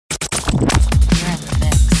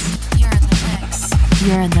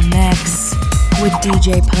You're in the mix with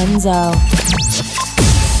DJ Punzo.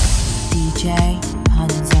 DJ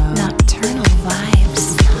Punzo. Nocturnal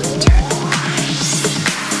vibes. Nocturnal vibes.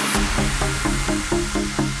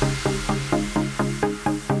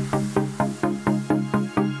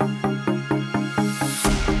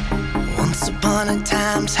 Once upon a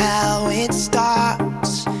time's how it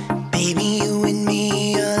starts. Baby, you and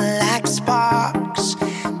me are like sparks.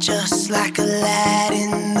 Just like a light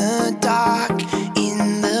in the dark,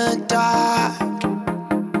 in the dark.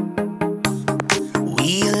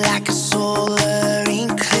 We are like a solar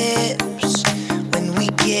eclipse. When we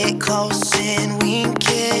get close and we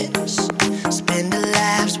kiss, spend our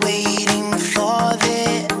lives waiting for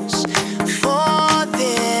this, for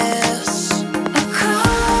this.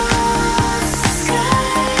 Across the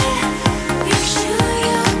sky, you sure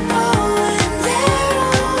you're going there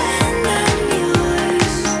when I'm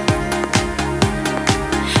yours.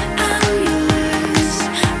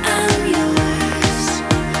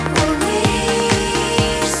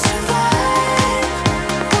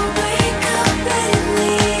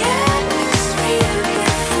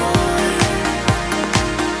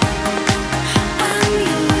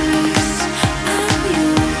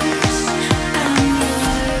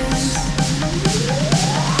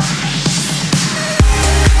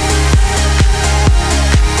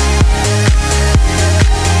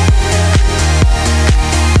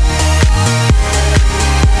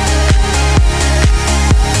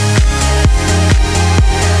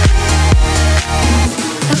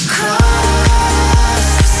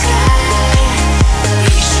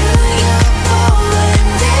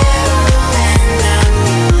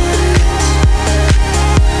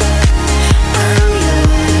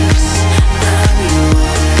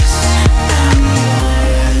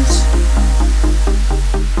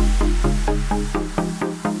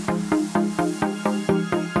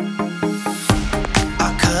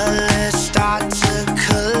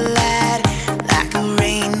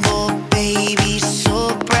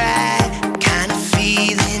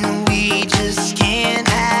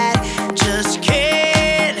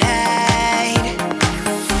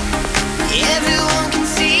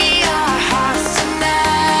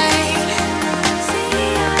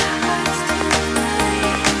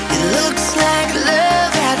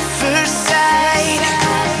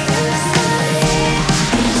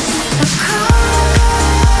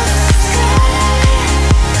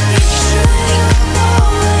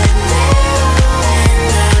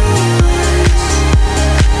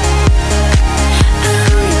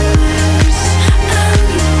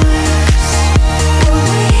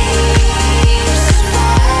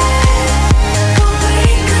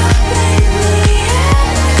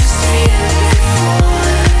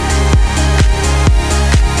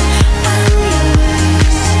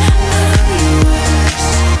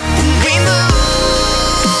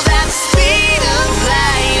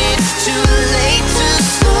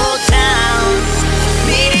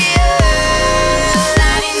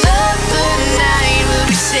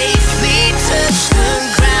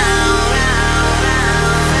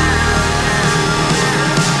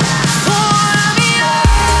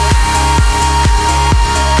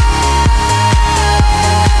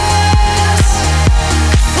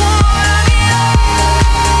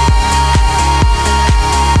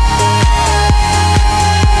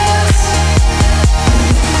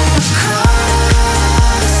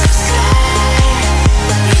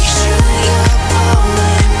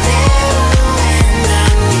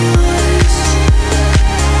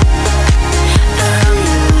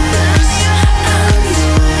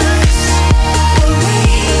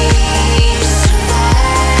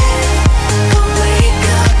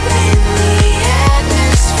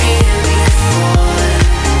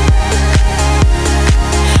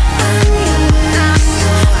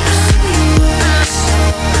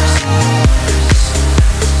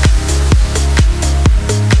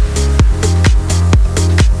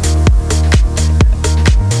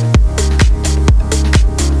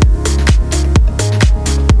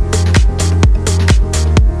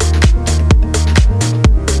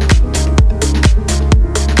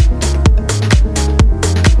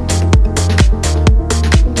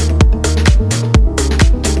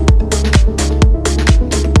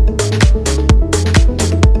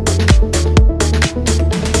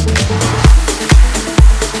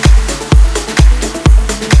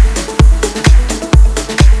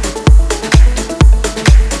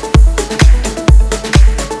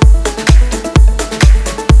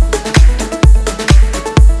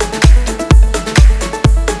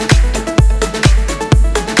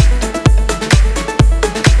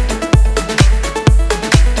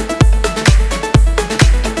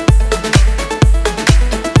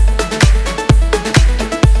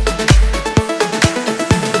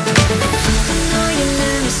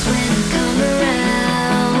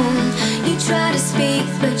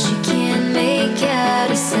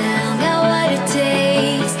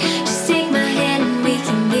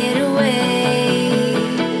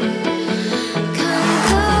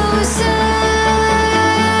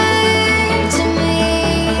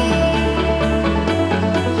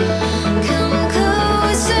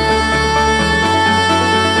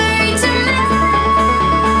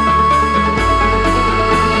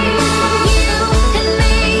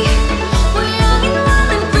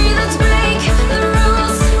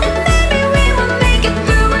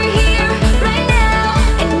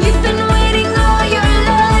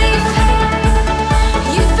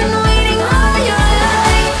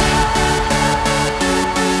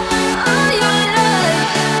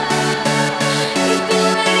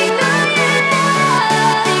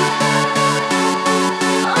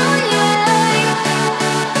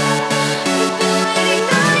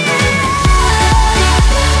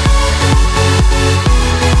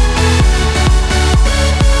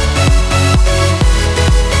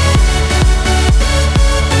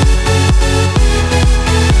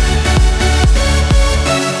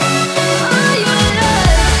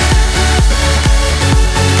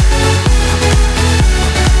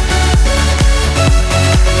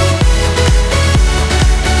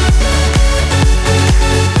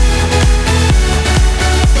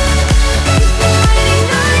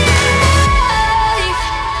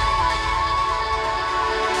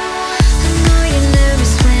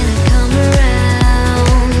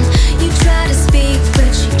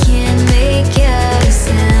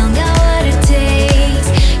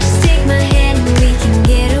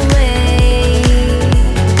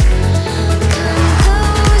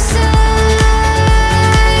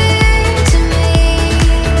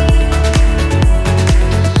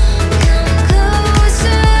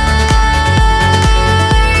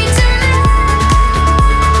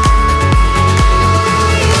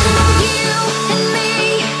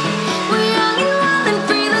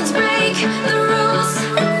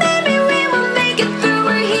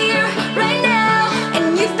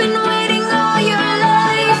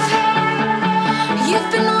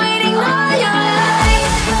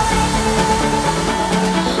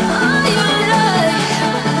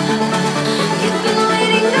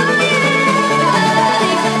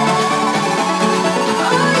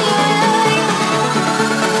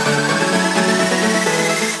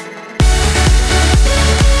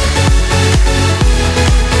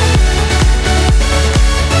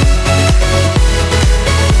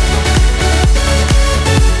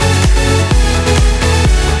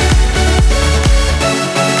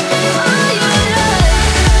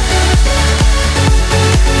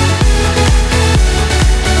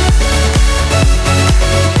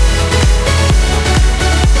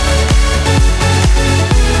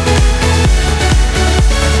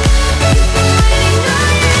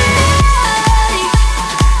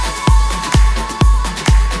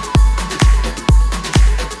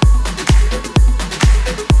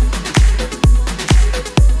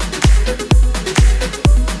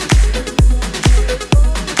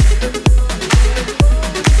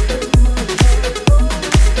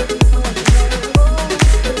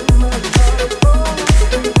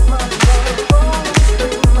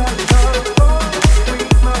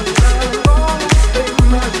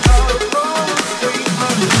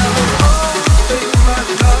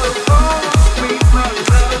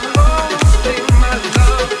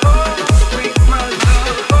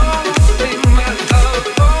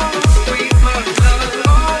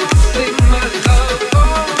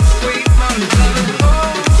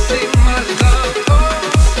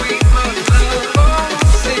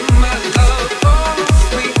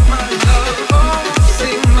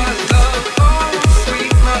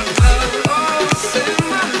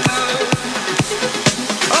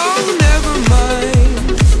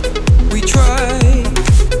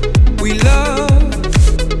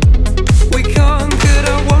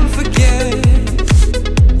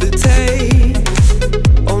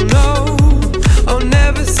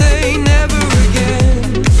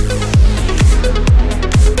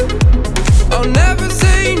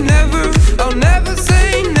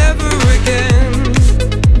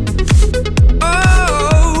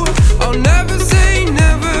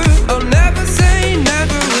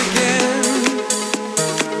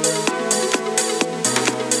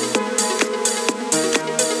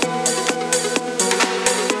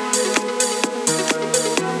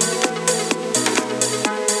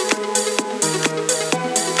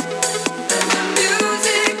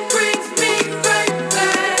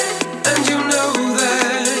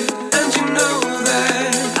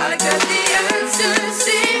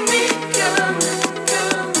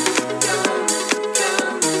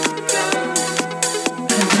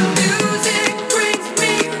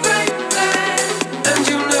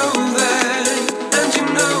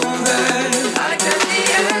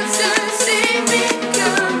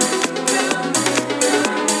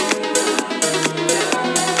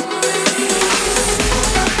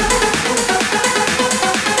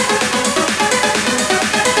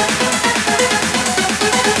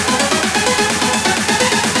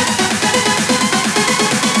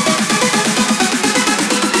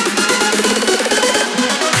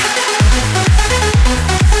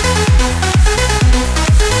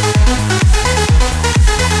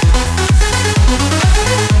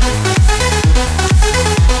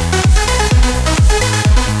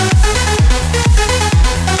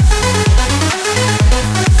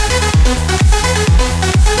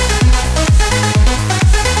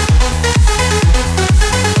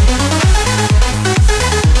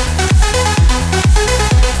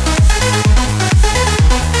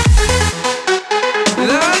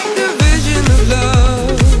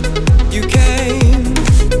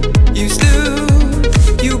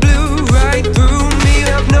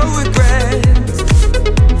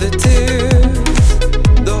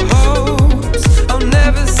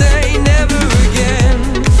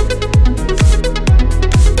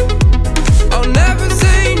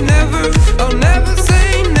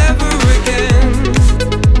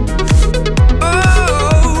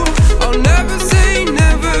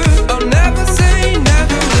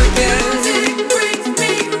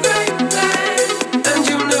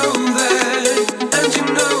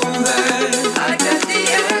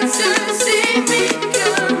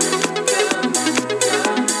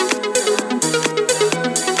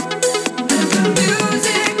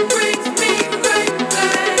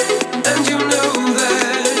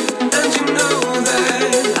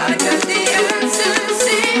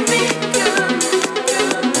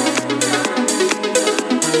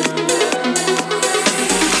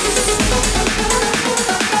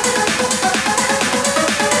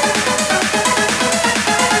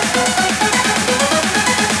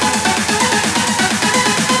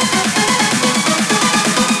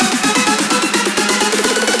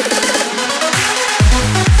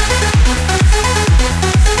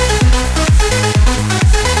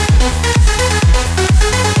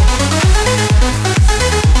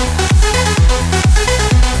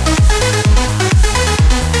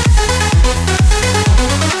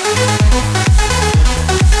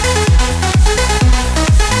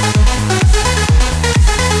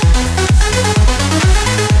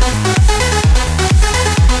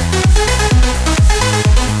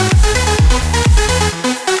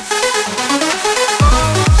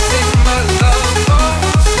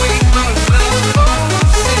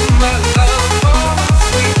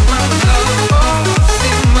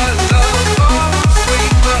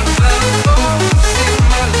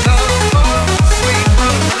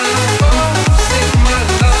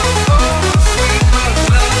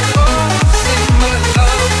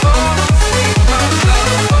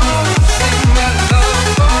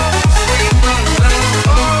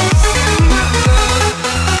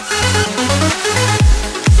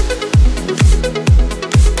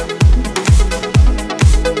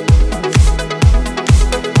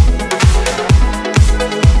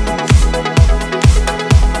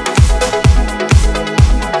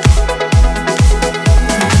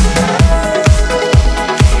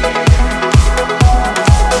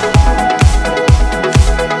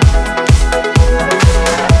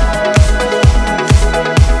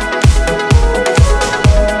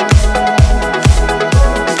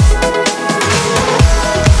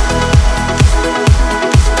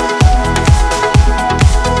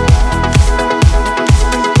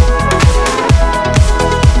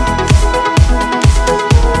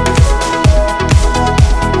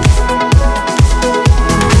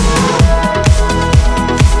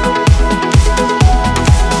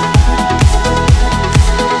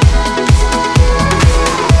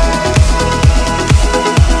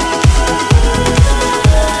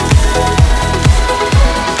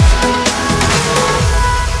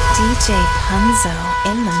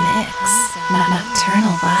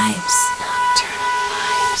 Nocturnal vibes.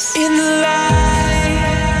 In the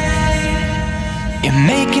light, you're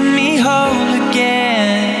making me whole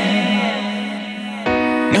again.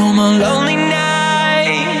 No more lonely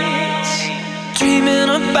nights, dreaming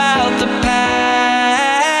about the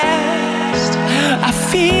past. I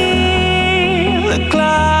feel the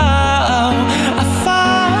glow, I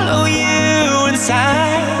follow you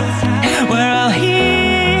inside, where I'll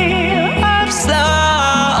hear up slow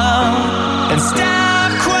and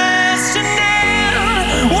stop questioning.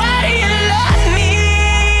 Why do you love me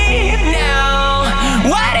now?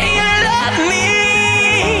 Why do you love me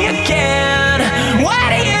again? Why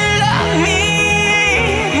do you love me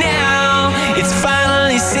now? It's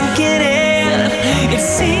finally sinking in. It's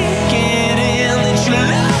sinking in that you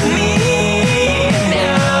love me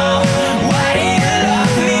now. Why do you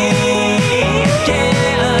love me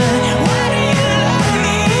again? Why do you love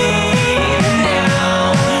me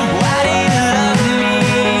now? Why do you love me?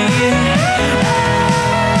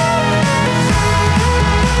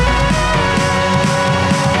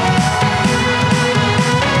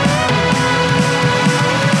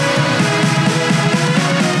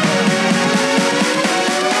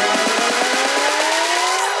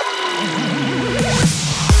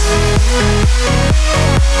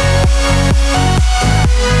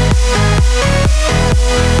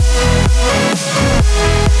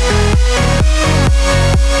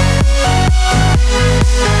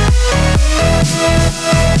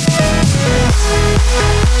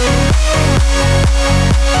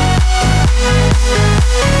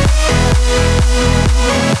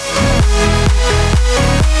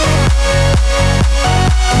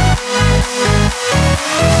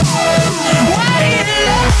 Why do you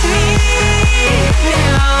love me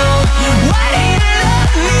now? Why do you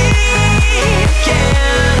love me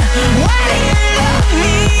again? Why do you love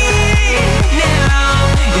me now?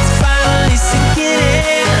 It's finally sinking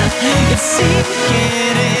in. It's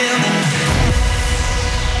sinking in.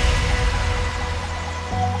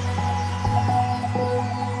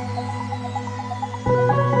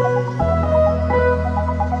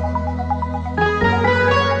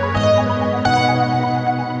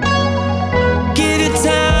 Give it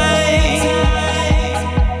time,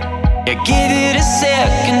 yeah, give it a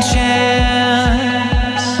second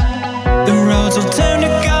chance. The roads will turn to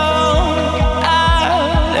gold.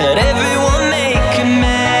 Let everyone make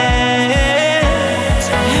amends.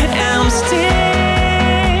 I'm still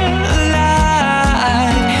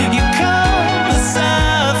alive. You come the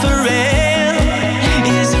suffering.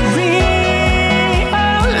 Is it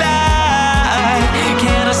real life?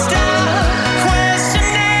 Can I stop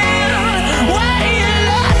questioning? Why do you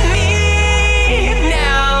love me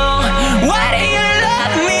now? Why do you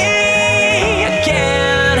love me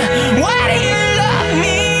again? Why do you love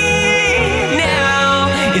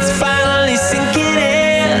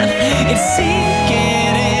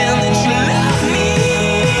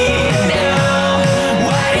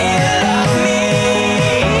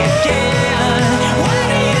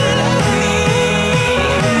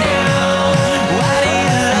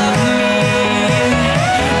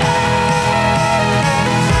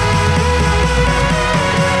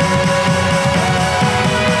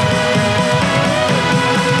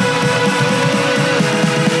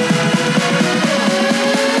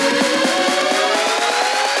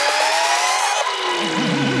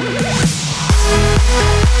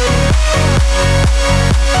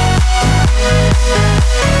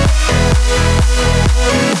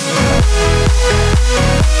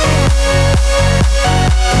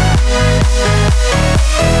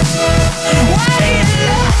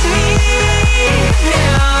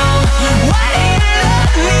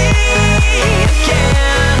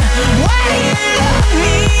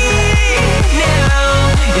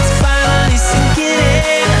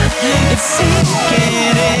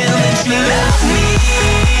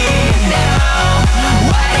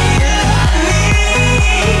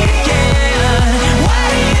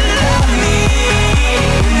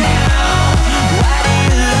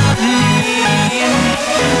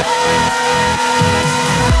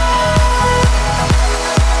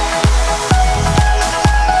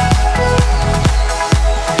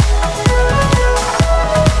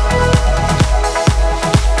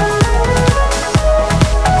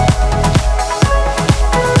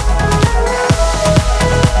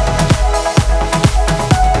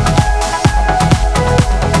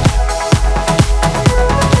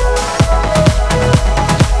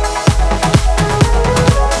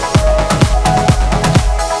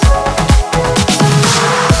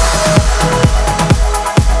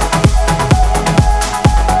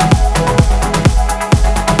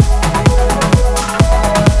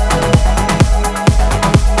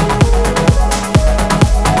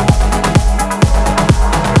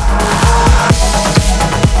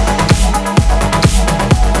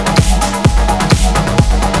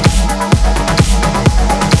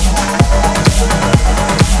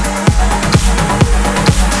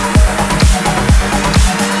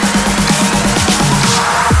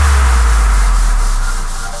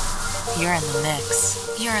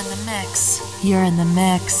in the mix. You're in the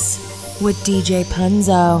mix with DJ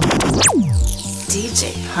Punzo.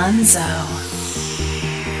 DJ Punzo.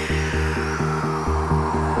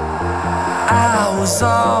 I was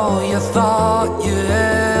all you thought you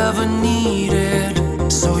ever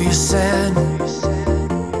needed. So you said,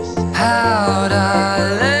 how'd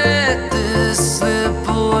I let this slip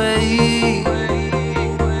away?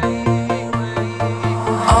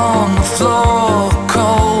 On the floor,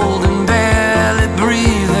 cold and barely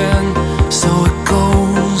breathing. So it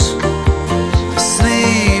goes,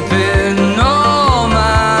 sleeping all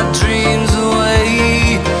my dreams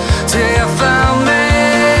away. Till you found me.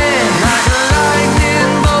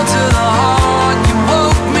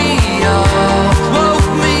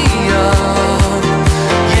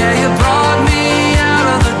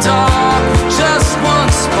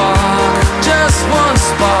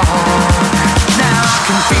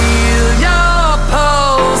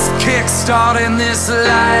 Starting this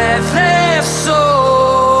lifeless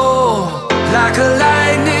soul, like a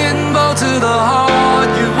lightning bolt to the heart.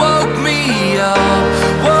 You woke me up,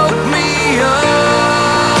 woke me up.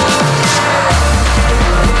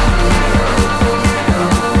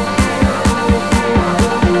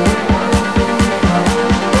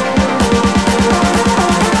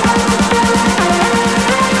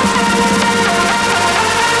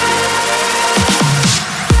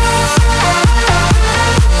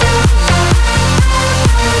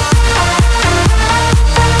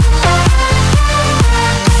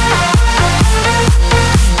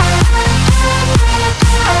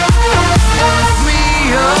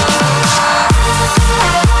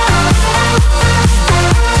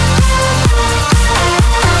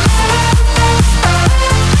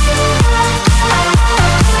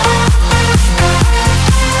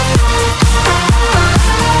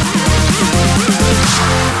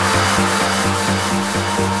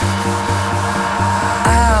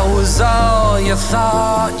 You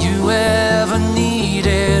thought you ever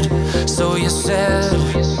needed. So you said,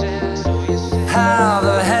 how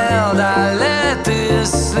the hell did I let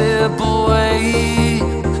this slip away?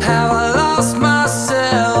 Have I lost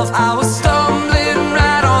myself? I was stumbling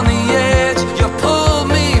right on the edge. You pulled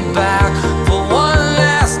me back for one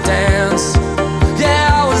last dance.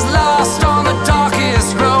 Yeah, I was lost on the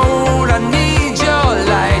darkest road. I need your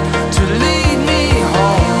light to lead me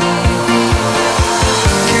home.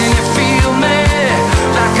 Can you feel me?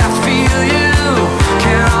 Like I feel you.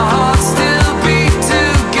 Can our hearts still beat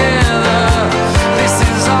together? This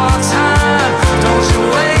is our time. Don't you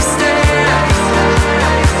waste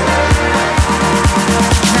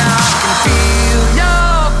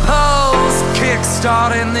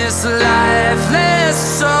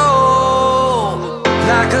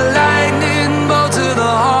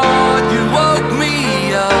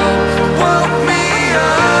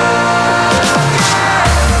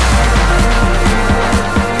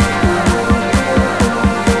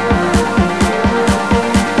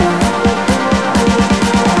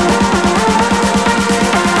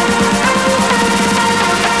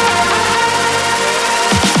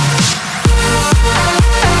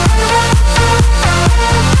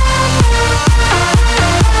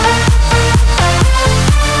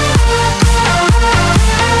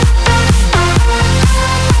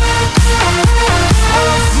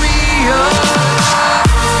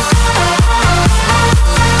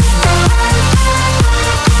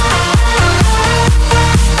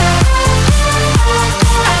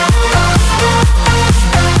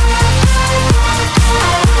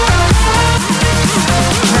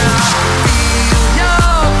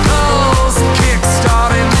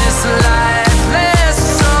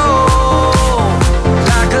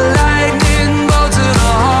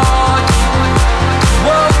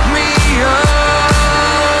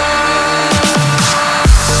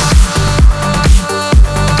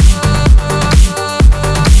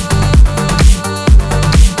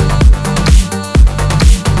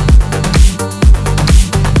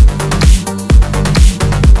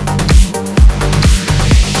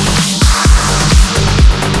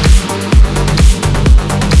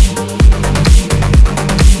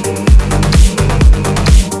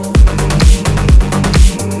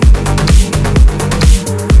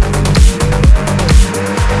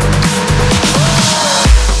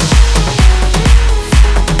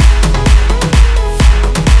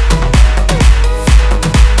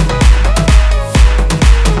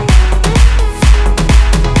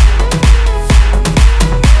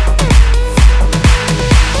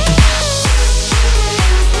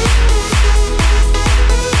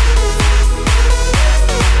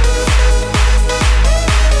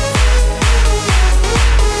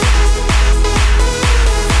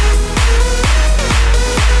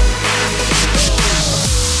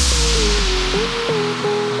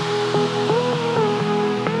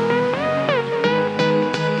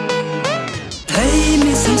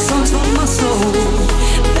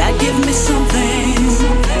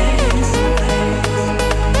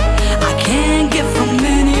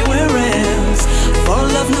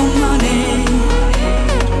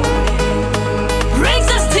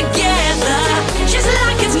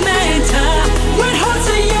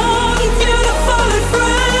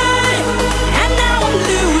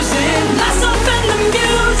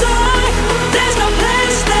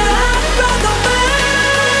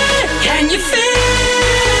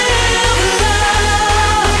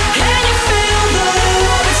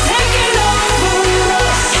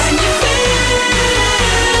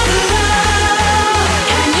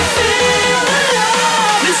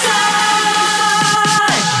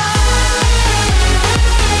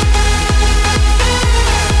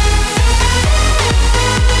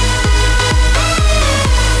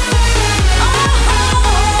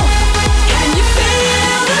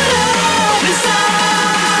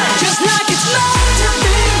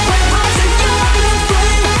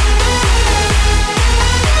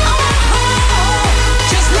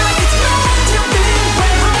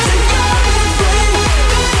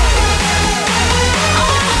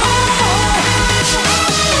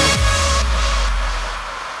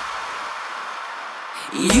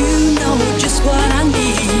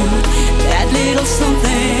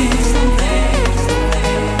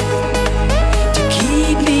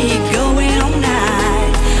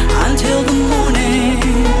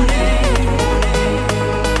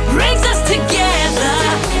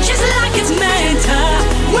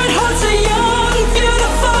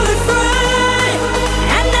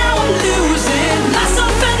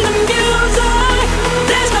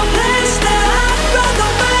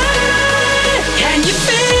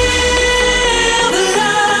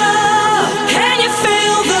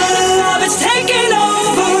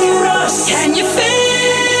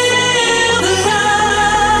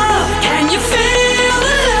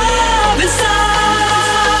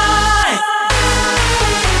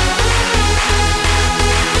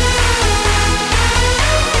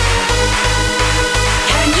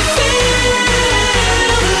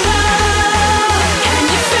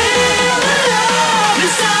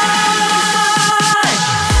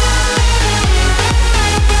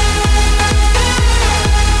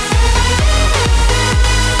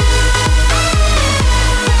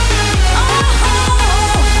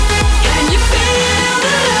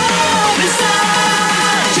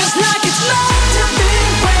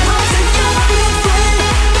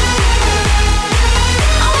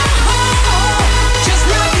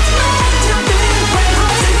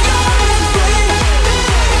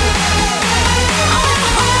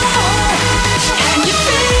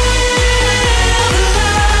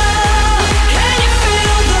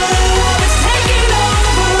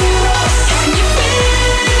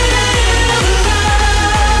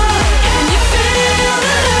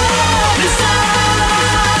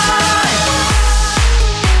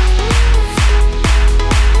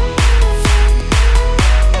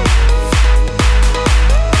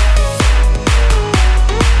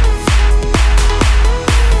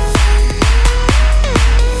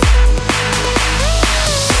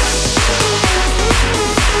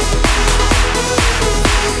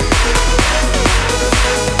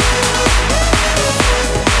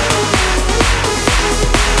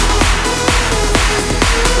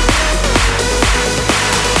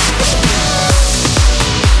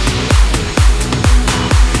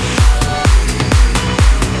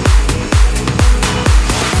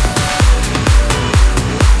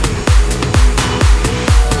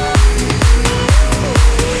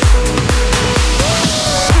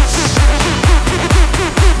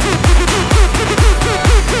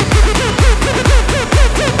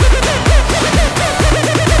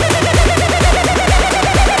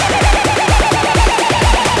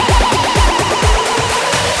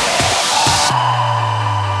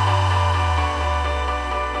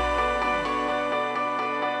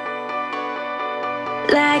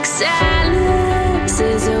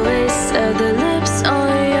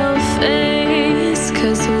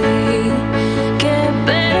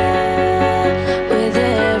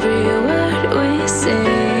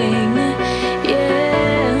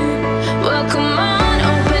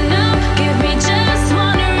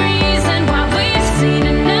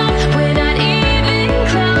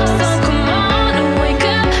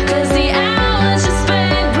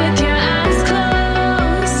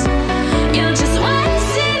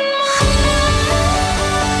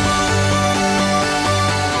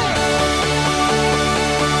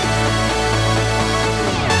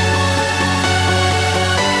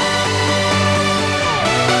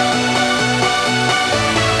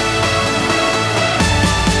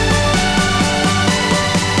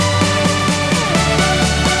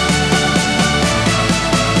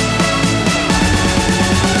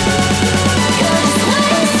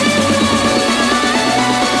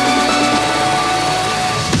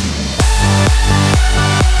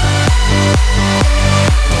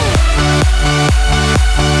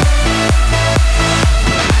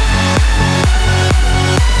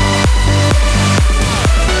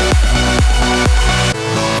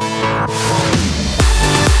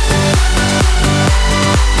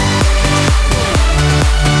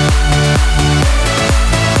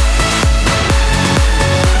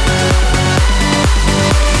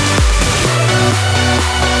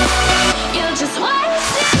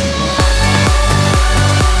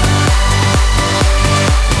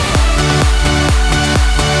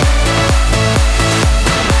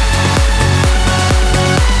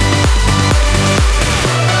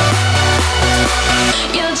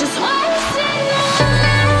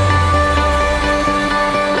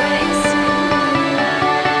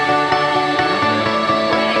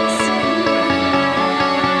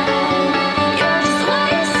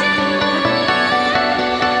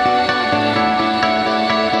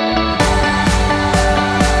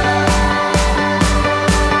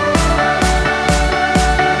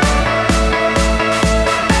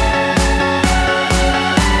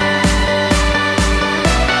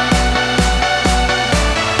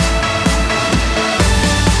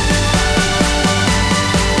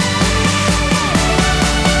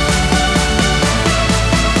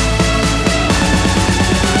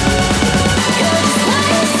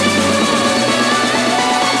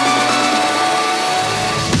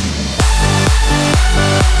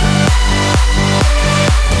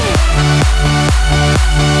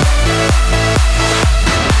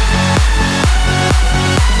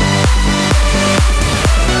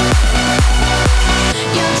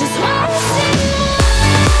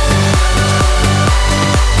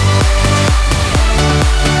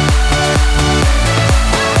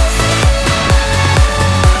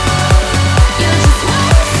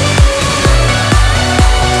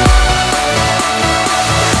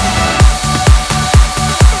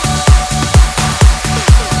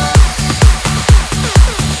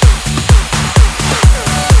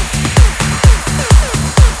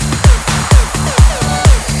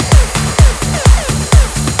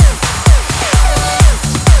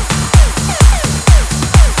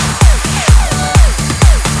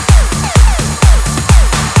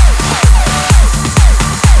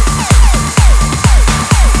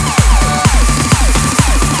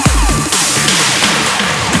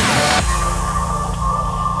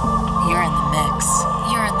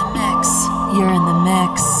You're in the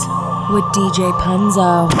mix with DJ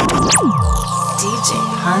Punzo. DJ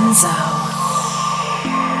Punzo.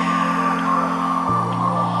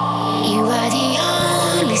 You are the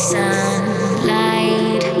only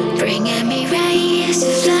sunlight, bringing me rays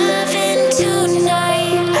of love into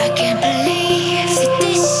night. I can't believe that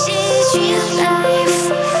this is real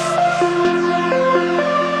life.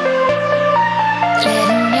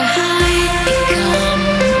 Letting your heart become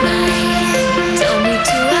mine. Don't need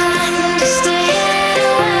to understand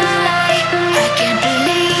why. I can't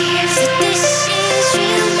believe that this is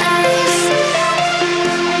real life.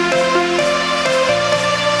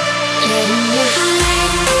 Letting your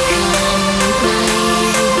heart become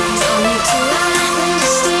mine. Don't need to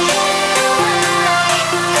understand why.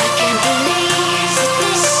 I can't believe that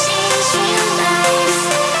this is real life.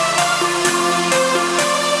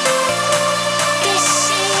 This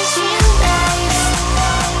is real life.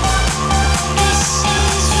 This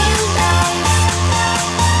is real life.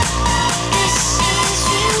 This is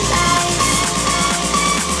real life.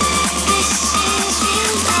 This is real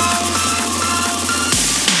life.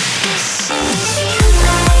 This is real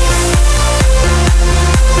life.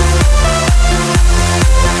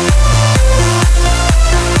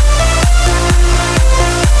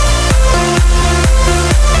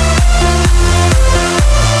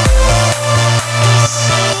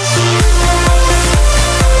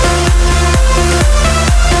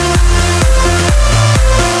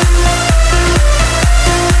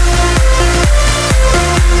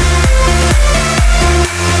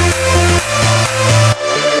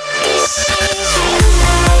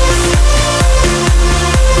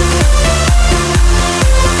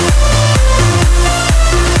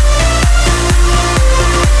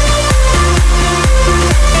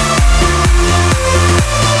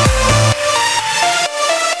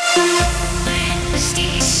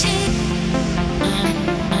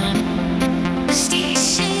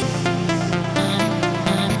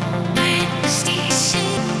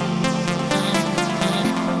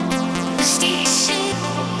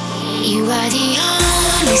 You are the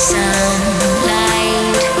only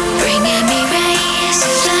sunlight, bringing me rays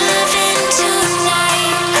of love into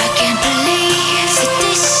night. I can't believe that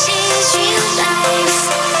this is real life.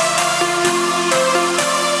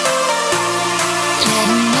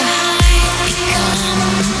 Letting my heart become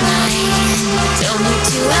mine. Don't need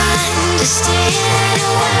to understand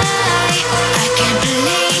why. I can't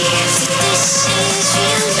believe that this is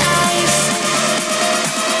real life.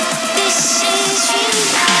 This is real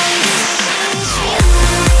life. This is real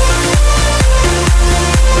life.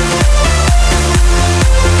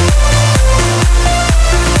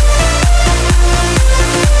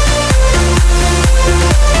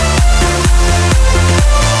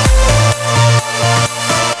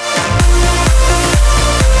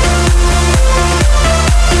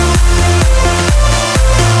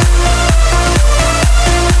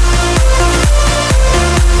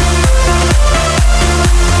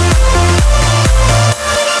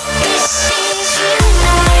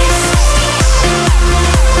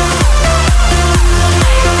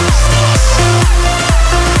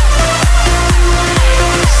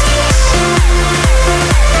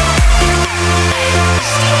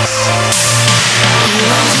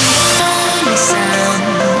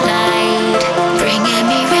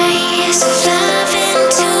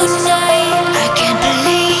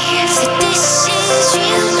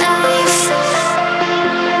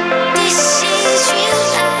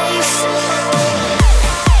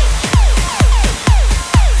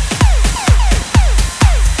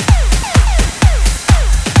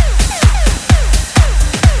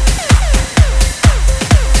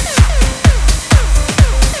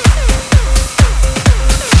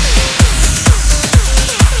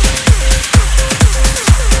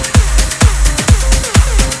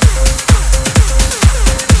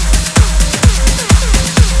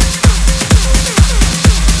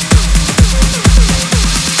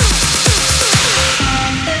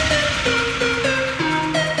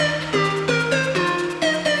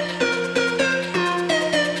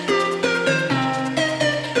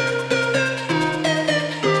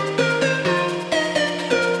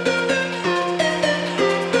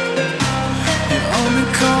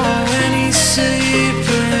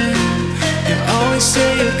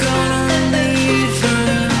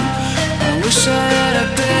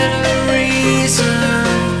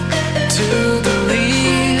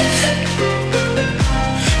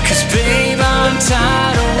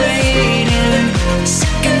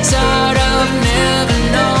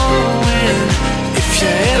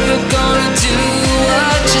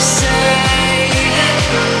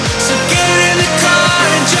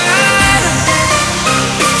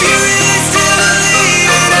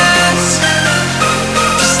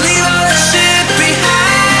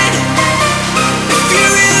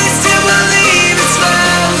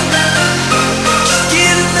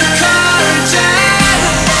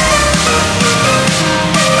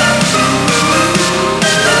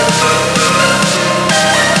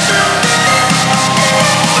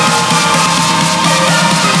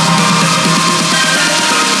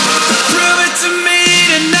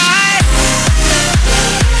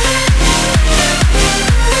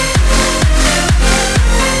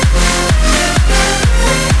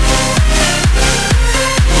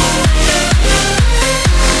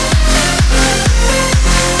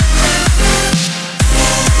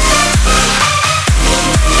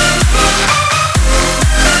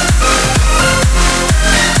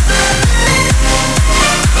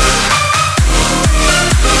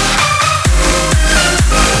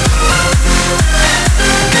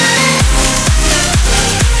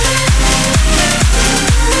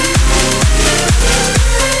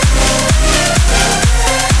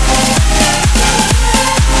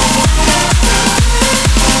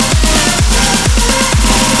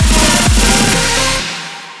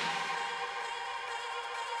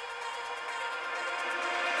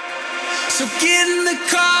 So get in the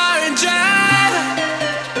car and drive.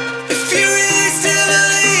 If you really still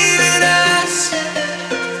believe in us,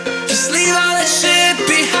 just leave all that shit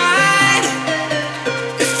behind.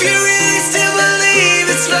 If you really still believe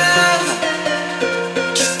it's love,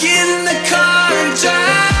 just get in the car and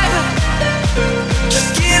drive.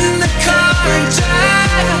 Just get in the car and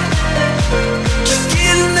drive. Just get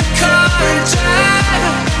in the car and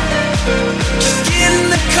drive. Just get in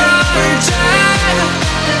the car and drive.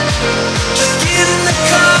 Just get in the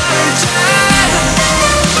car and drive.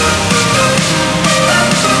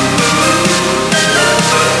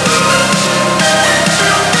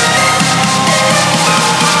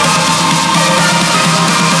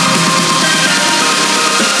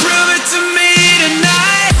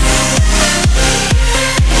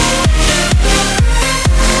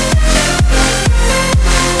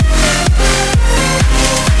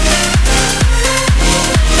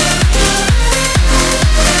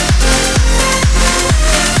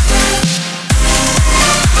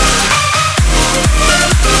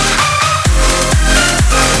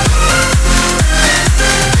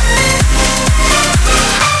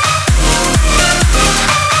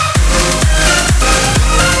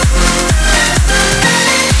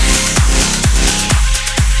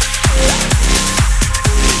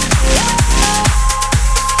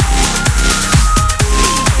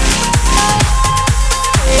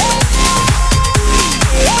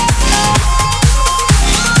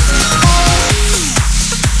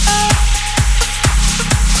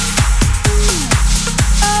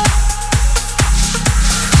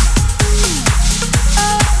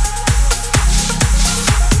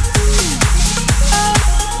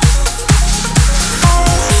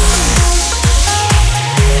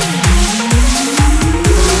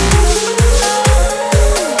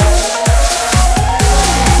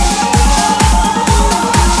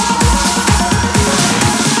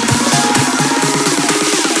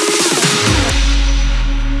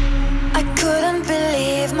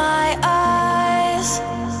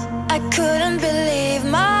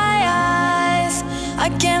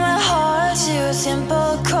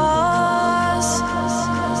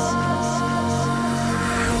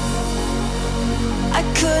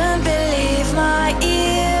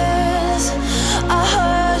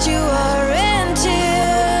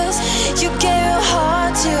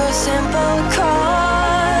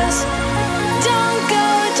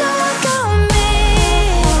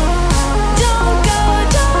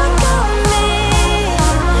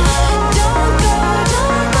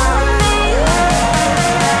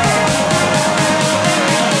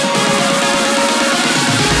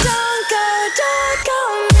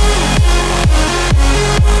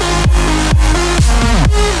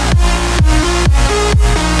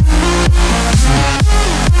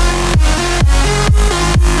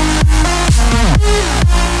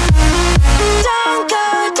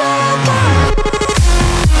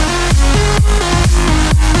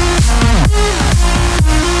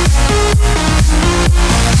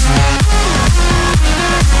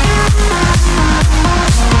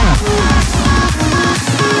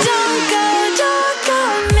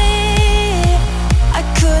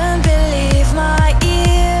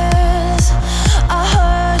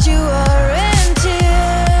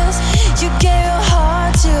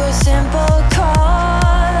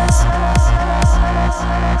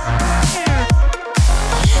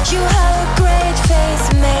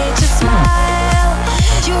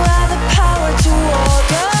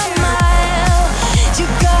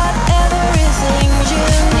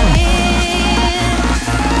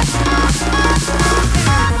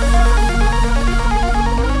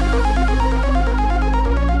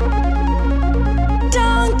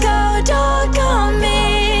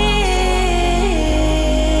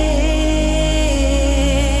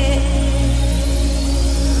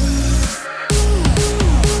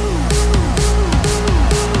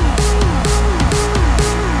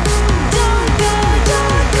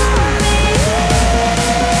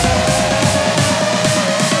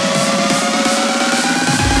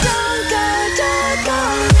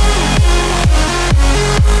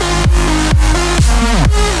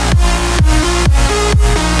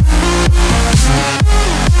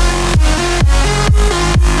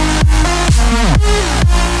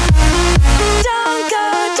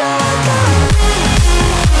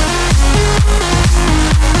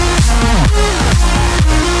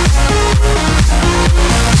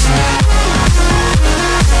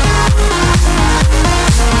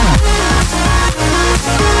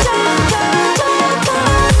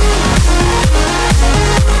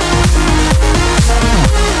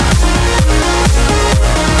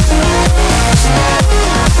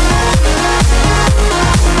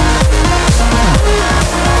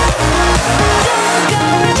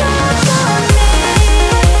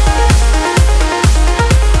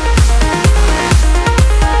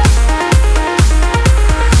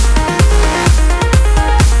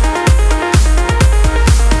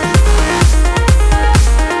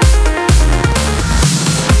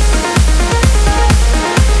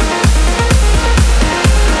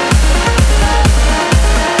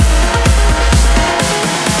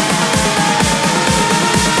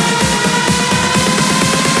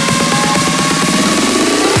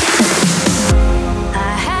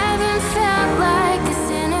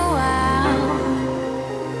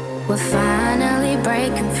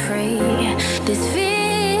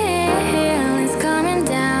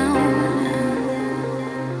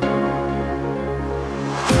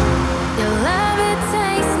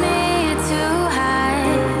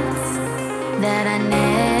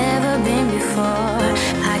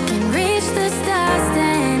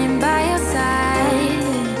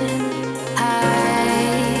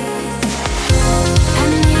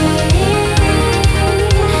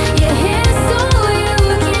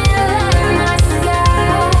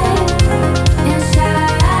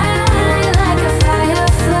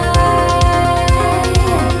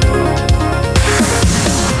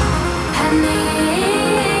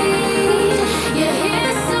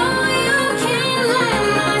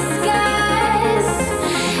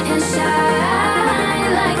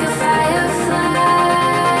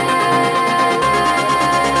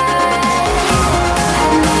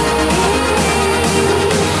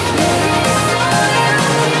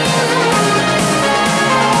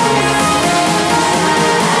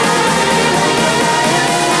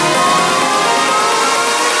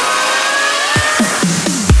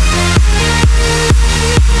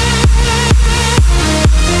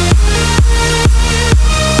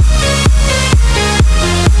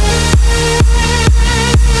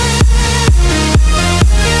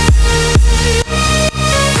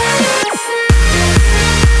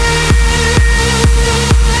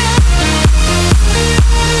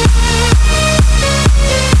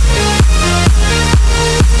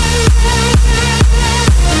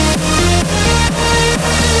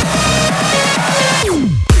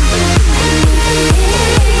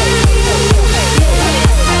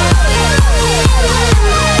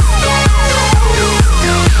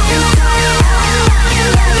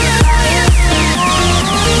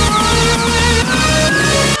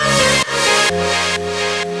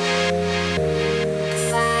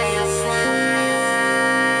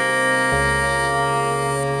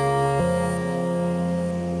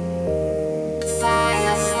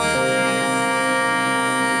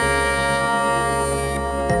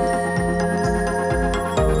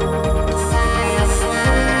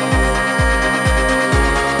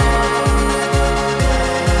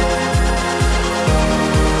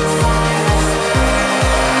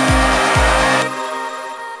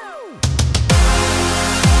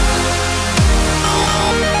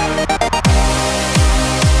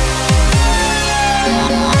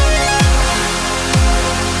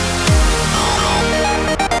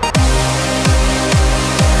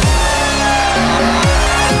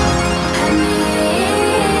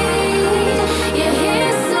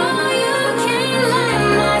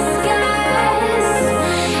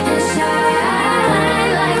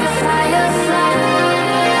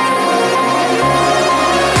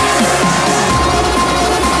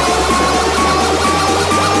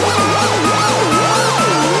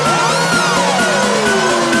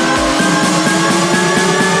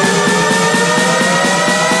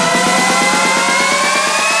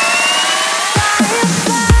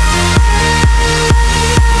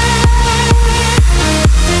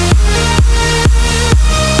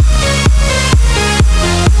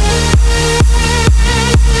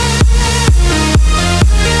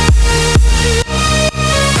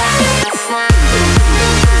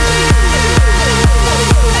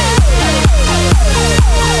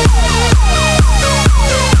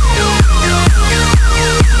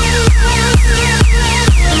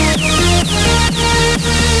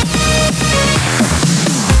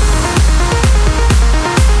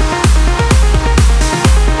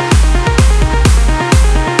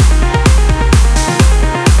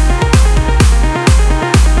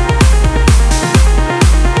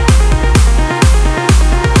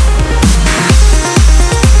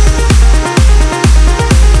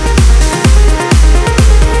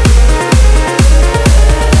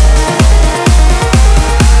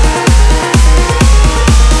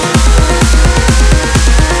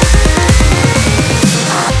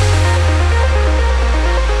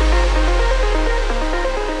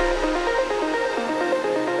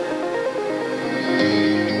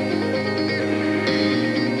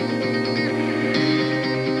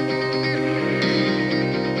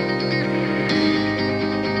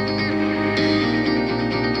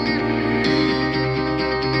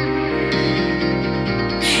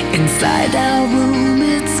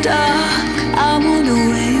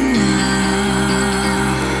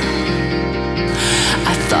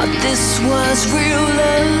 this was real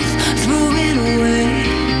love, threw it away.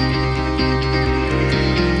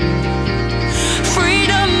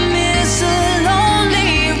 Freedom is a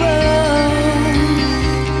lonely road.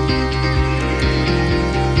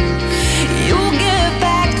 You'll get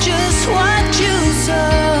back just what you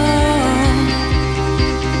sow.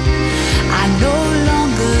 I no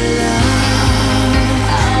longer love,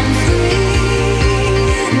 I'm free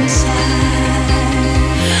inside.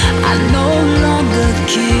 I no longer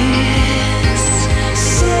kiss,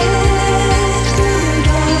 said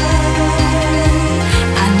goodbye.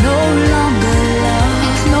 I no longer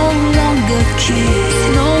love, no longer kiss,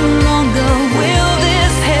 no longer will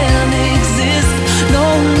this hell exist, no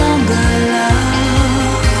longer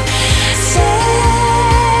love, said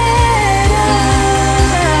I.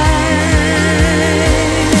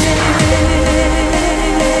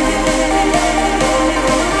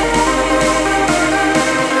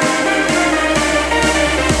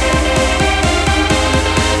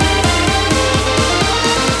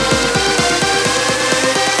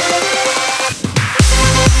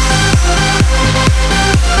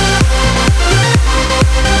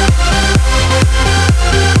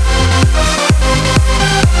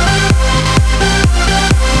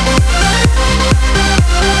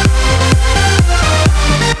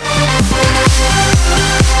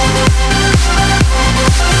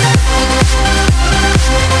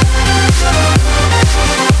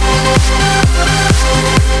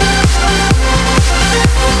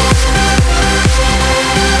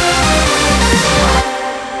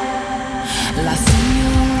 Lost in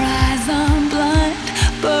your eyes, I'm blind,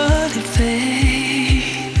 but it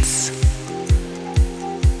fades.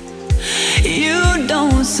 You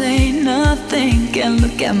don't say nothing, can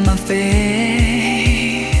look at my face.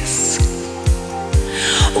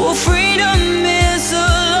 Well, freedom is a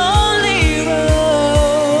lonely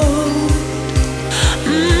road.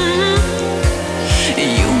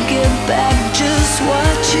 You get back just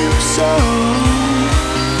what you sow.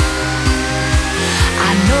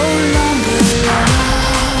 I no longer love,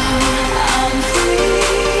 I'm free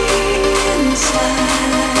inside.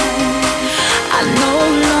 I no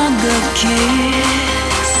longer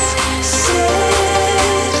kiss,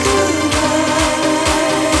 said goodbye.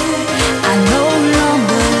 I no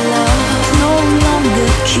longer love, no longer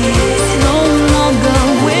kiss, no longer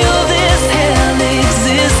will this hell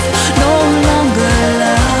exist, no longer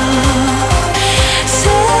love, said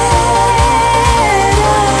I.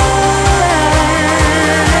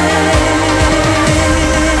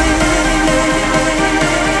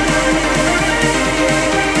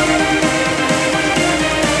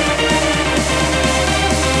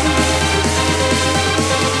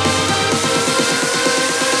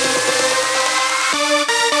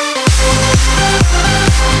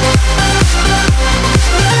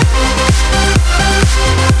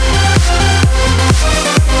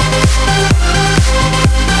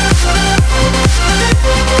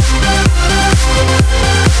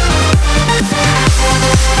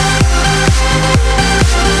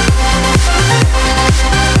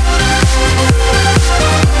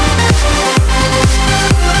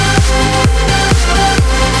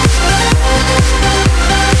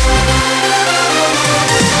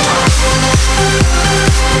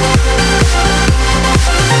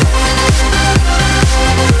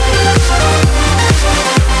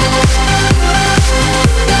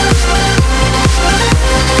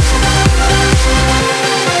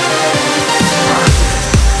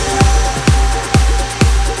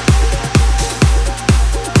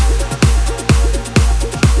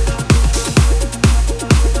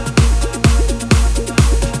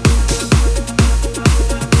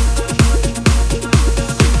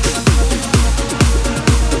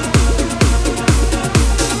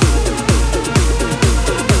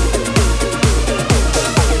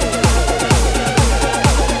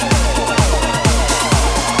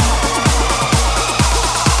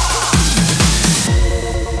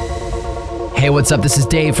 Hey, what's up? This is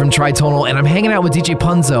Dave from Tritonal, and I'm hanging out with DJ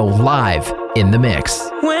Punzo live in the mix.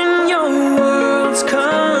 When your worlds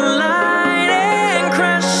collide and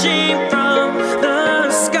crashing from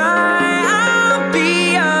the sky, I'll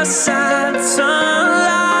be a sad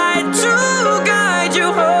sunlight to guide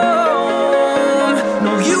you home.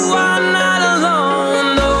 No, you are not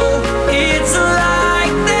alone. No, it's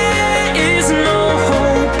like there is no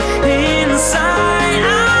hope inside.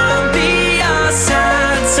 I'll be a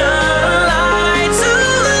sad sunlight to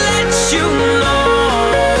let you know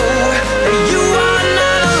that you are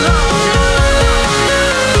not alone.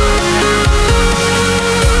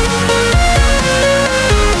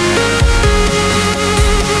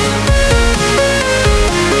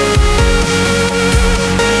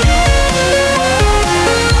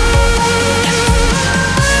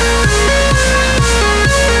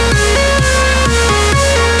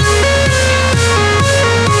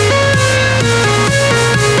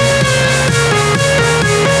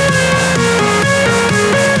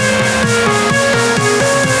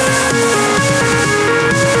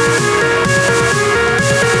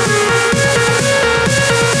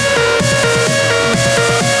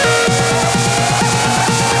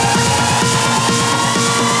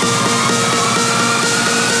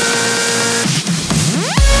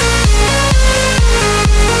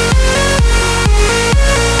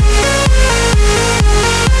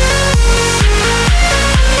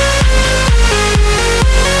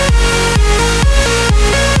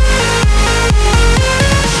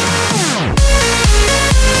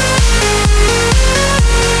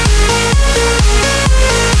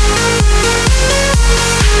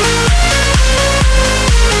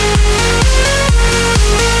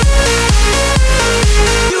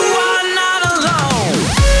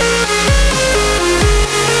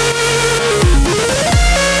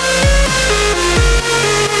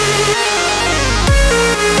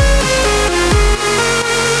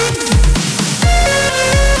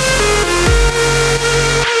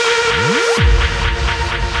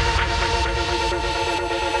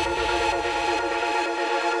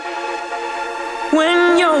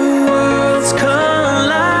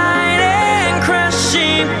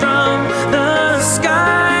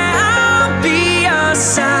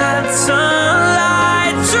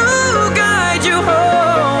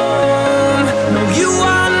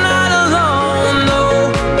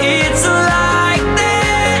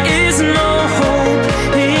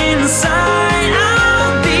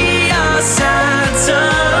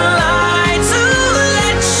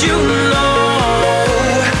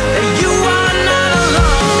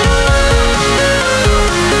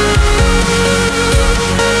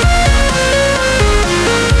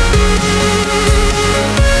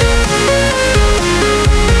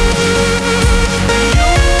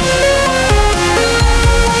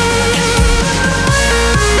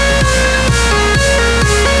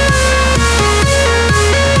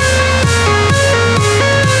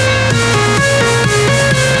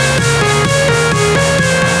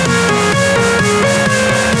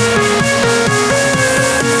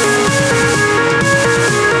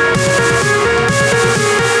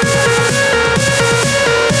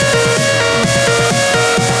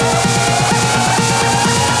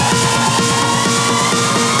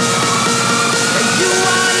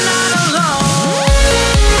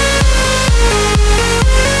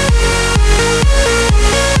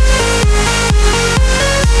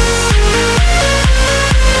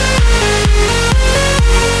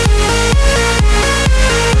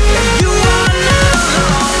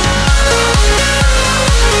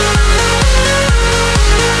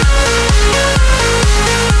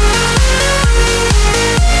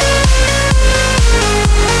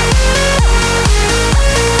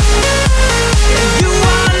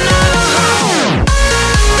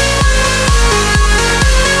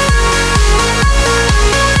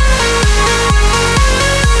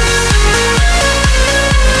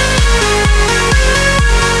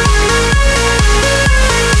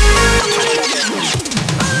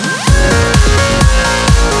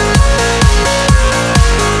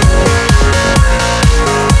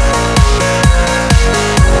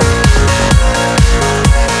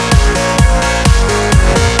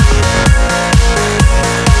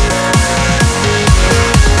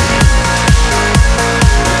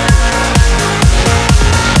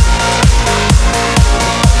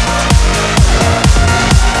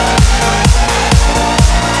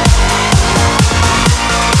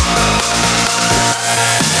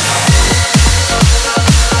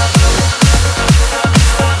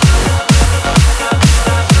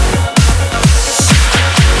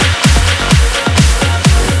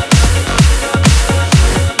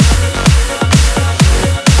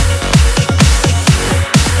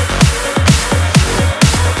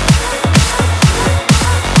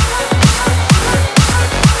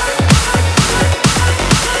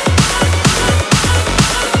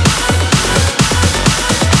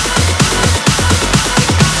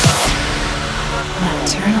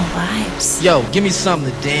 Yo, give me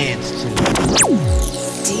something to dance to.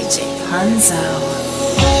 DJ Punzo.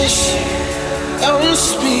 Hush, don't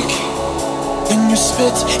speak. When you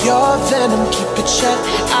spit your venom, keep it shut.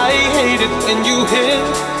 I hate it when you hit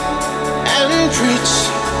and preach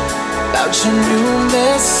about your new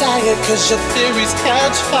messiah, cause your theories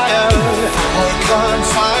catch fire. I can't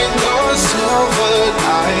find your silver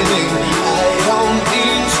lining. I don't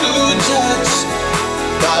mean to judge,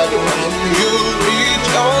 but when you read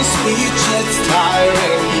your speech, it's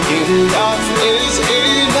tiring. Enough is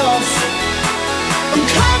enough. I'm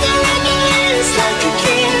covering the ears like a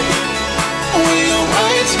kid. When your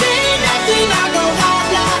words mean nothing, I go la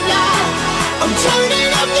la la. I'm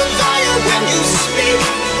turning up the fire when you speak,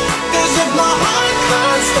 cause if my heart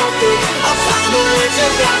can't stop it, I'll find a way to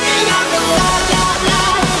block it. I go la la la.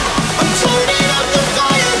 I'm turning up the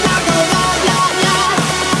fire, I go la la la.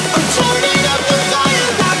 I'm turning up the fire,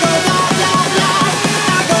 I go la la la.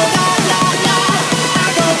 I go la la la. I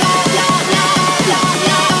go la la la la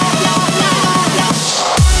la la la la.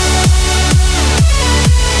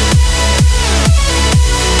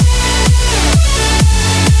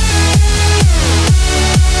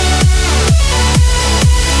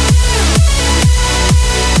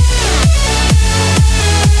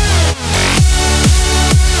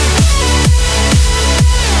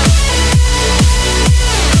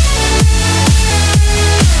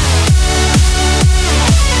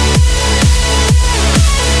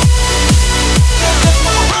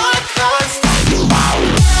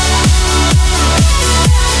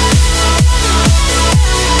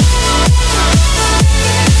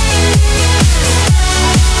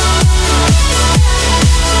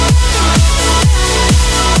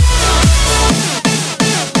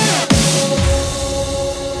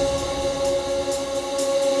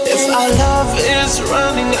 If our love is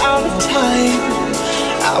running out of time,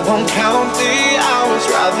 I won't count the hours.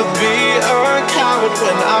 Rather be a coward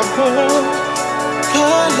when I won't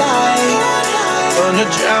collide. Gonna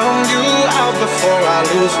drown you out before I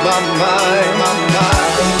lose my mind. I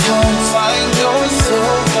can't find your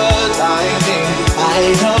silver lining. I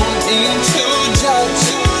don't mean to judge,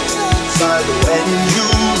 but when you